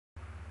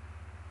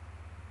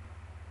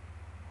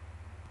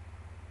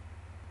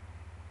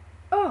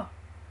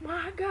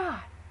my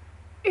god,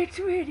 it's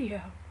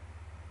video.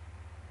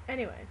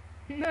 Anyway,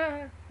 you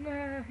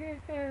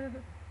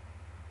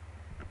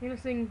gonna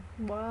sing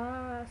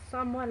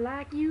Someone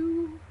Like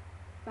You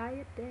by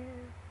Adele.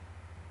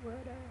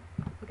 What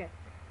up? Okay.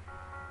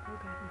 Oh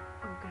god.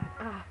 Oh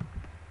god.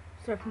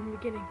 Start from the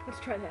beginning. Let's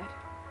try that.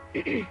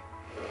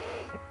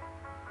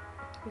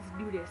 Let's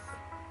do this.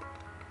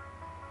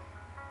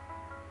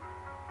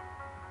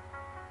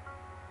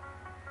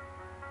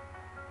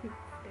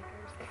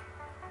 Stickers.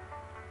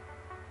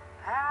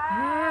 I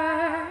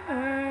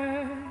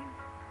heard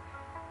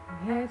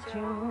that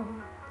you're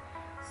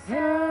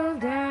settled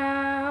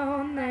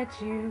down,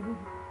 that you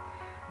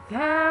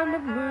found a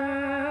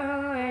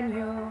girl and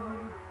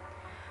you're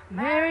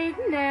married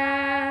now.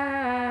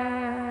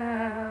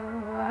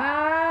 I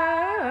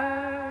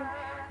heard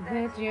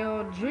that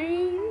your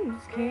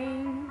dreams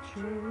came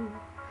true.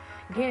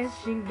 Guess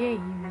she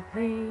gave me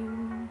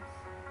things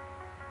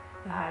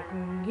I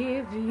couldn't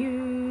give to you.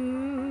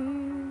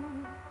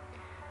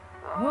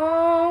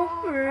 Oh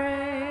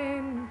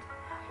friend,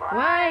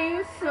 why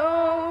you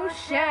so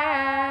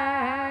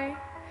shy?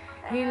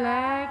 He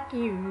like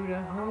you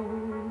to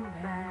hold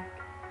back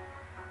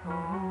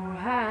or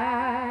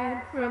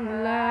hide from the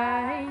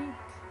light.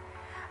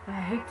 I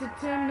hate to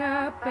turn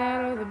up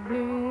out of the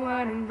blue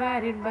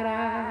uninvited, but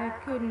I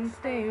couldn't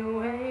stay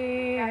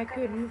away, I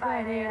couldn't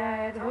fight it.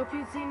 I'd hope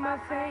you'd see my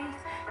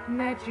face and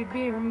that you'd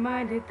be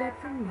reminded that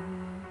for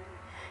me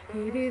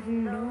it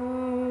isn't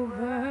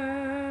over.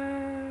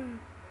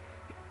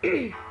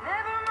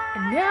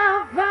 And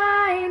I'll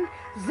find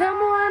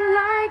someone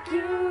like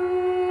you.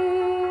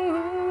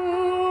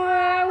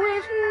 I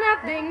wish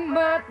nothing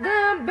but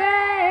the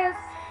best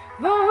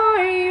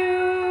for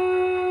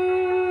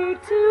you.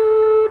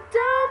 Too,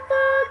 don't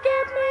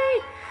forget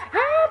me,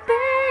 I'll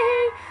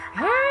pay.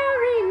 I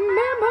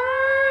remember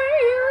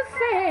you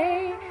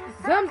say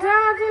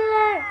sometimes it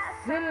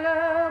lasts in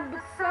love,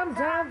 but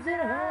sometimes it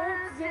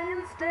hurts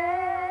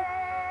instead.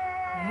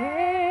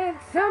 And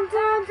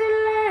sometimes it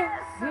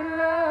lasts in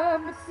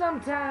love, but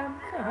sometimes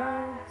it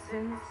hurts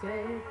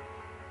instead.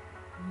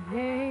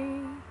 Yeah.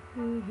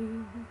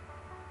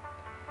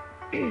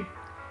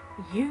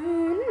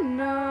 You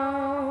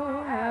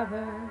know how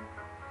the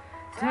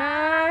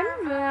time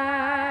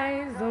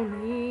flies.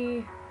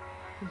 Only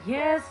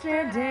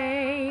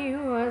yesterday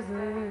was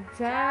the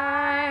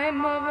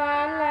time of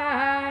our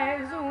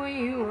lives.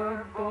 We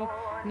were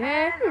born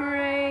and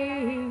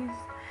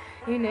raised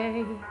in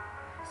a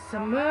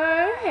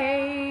summer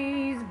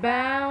haze,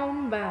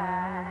 bound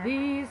by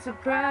the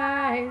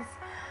surprise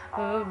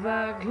of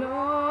our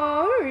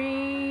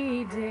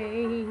glory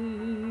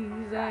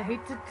days. I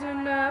hate to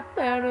turn up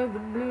out of the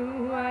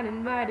blue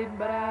uninvited,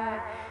 but I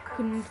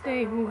couldn't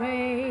stay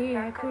away,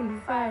 I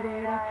couldn't fight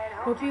it. I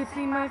hope you'd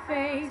see my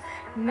face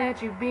and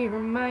that you'd be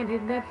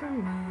reminded that for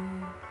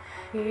me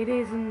it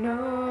isn't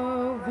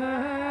over.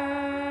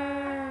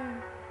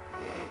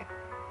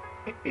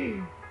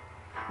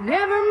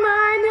 Never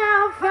mind,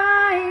 I'll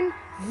find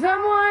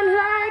someone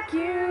like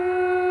you.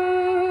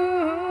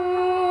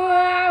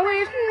 I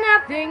wish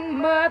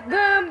nothing but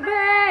the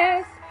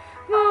best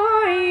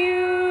for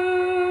you.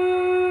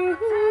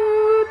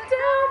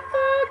 Don't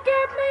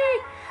forget me,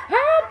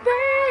 I'll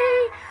pay.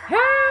 I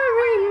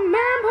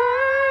remember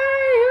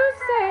you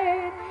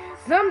said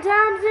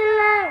sometimes it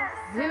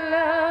lasts in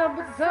love,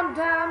 but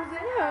sometimes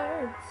it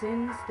hurts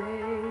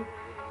instead.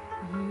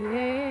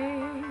 Yeah.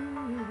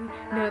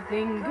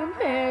 Nothing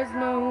compares,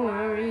 no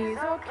worries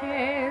or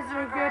cares,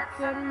 regrets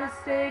and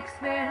mistakes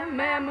that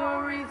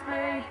memories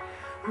made.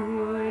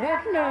 Who would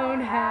have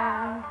known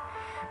how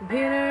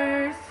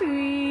bittersweet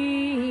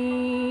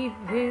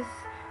this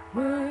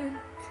would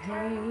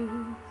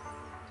taste?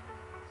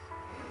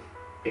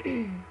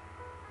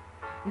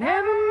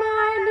 Never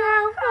mind,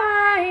 I'll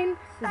find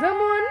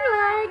someone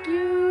like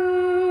you.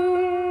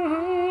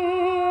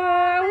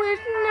 I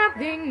wish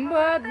nothing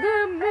but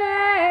the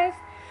best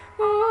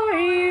for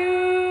you.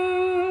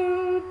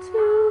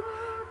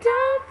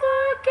 Don't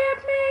forget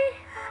me,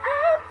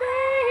 I'll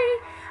pay.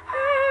 I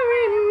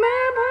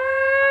remember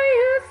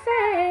you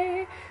say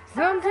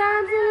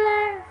sometimes it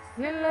lasts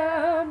in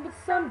love, but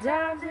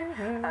sometimes it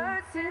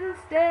hurts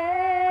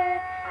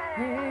instead.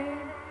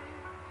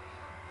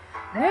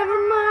 Never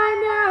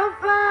mind, I'll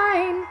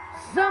find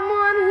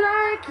someone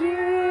like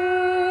you.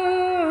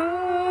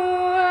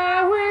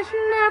 I wish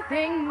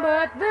nothing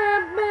but the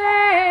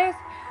best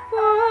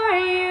for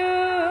you.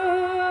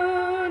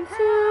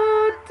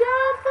 Too,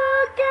 don't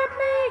forget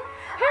me,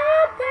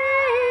 I'll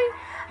pay.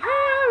 I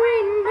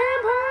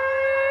remember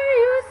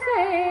you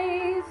say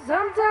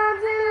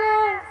sometimes it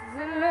lasts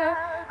in love,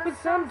 but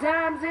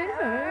sometimes it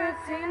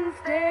hurts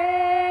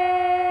instead.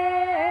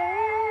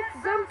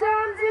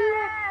 Sometimes it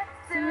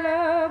lasts in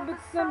love, but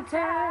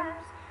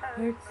sometimes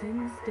hurts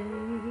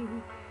instead.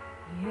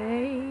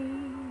 Yeah.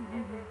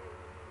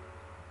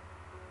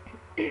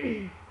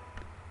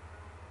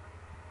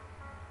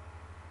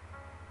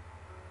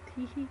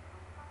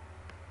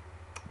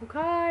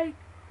 Okay.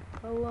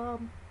 Well,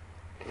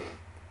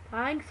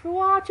 thanks for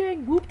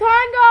watching.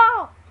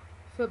 WoopTango!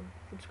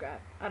 subscribe.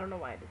 I don't know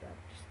why I did that.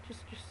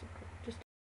 Just subscribe.